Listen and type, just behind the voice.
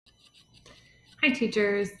Hi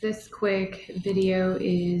teachers, this quick video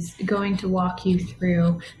is going to walk you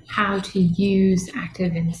through how to use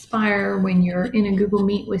ActivInspire when you're in a Google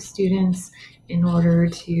Meet with students in order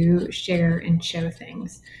to share and show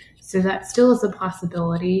things. So that still is a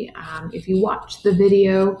possibility. If you watch the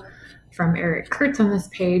video from Eric Kurtz on this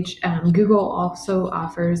page, Google also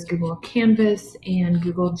offers Google Canvas and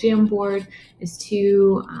Google Jamboard as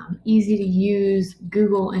two easy to use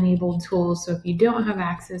Google enabled tools. So if you don't have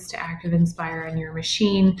access to ActivInspire on your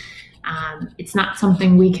machine, it's not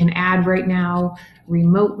something we can add right now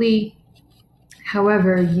remotely.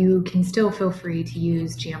 However, you can still feel free to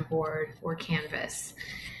use Jamboard or Canvas.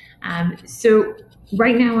 So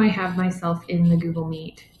right now I have myself in the Google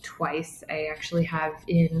Meet twice. I actually have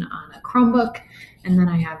in on a Chromebook, and then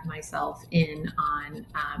I have myself in on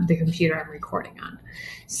the computer I'm recording on.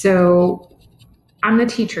 So on the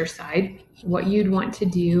teacher side, what you'd want to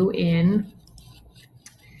do in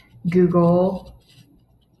Google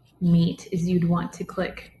Meet is you'd want to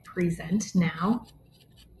click Present Now,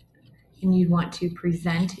 and you'd want to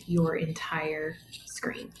present your entire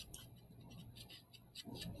screen.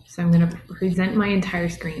 So I'm going to present my entire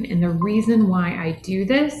screen. And the reason why I do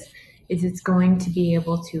this is it's going to be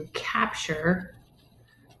able to capture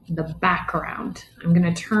the background. I'm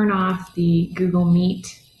going to turn off the Google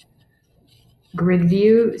Meet grid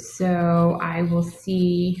view so I will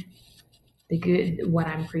see what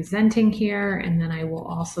I'm presenting here, and then I will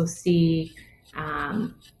also see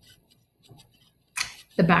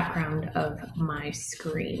the background of my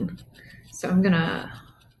screen. So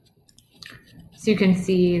you can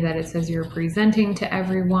see that it says you're presenting to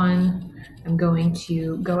everyone. I'm going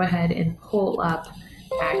to go ahead and pull up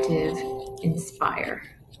ActivInspire.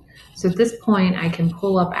 So at this point, I can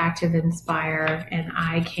pull up ActivInspire and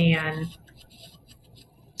I can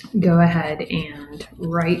go ahead and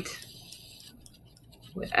write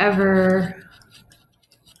whatever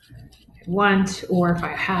I want, or if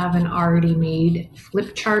I have an already made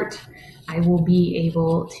flip chart, I will be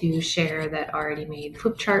able to share that already made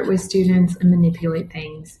flip chart with students and manipulate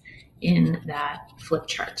things in that flip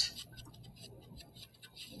chart.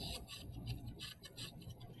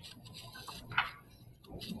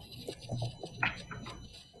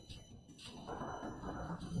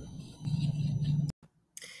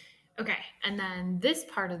 Okay, and then this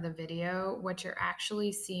part of the video, what you're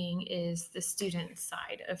actually seeing is the student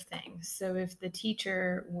side of things. So if the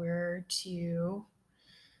teacher were to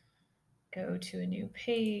go to a new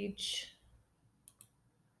page,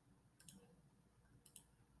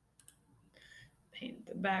 paint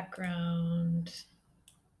the background,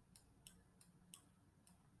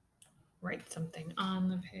 write something on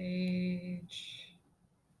the page,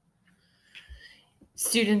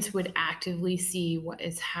 students would actively see what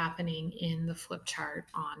is happening in the flip chart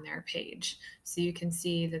on their page. So you can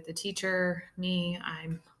see that the teacher, me,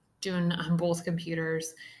 I'm doing on both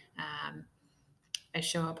computers. I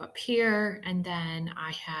show up here, and then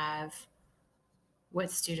I have what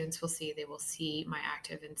students will see. They will see my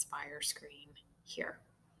ActivInspire screen here.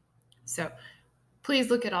 So please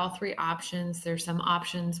look at all three options. There's some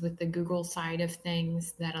options with the Google side of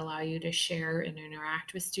things that allow you to share and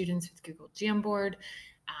interact with students with Google Jamboard,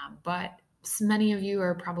 but many of you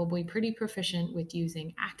are probably pretty proficient with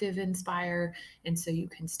using ActivInspire, and so you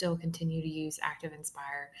can still continue to use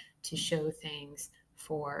ActivInspire to show things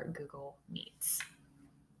for Google Meets.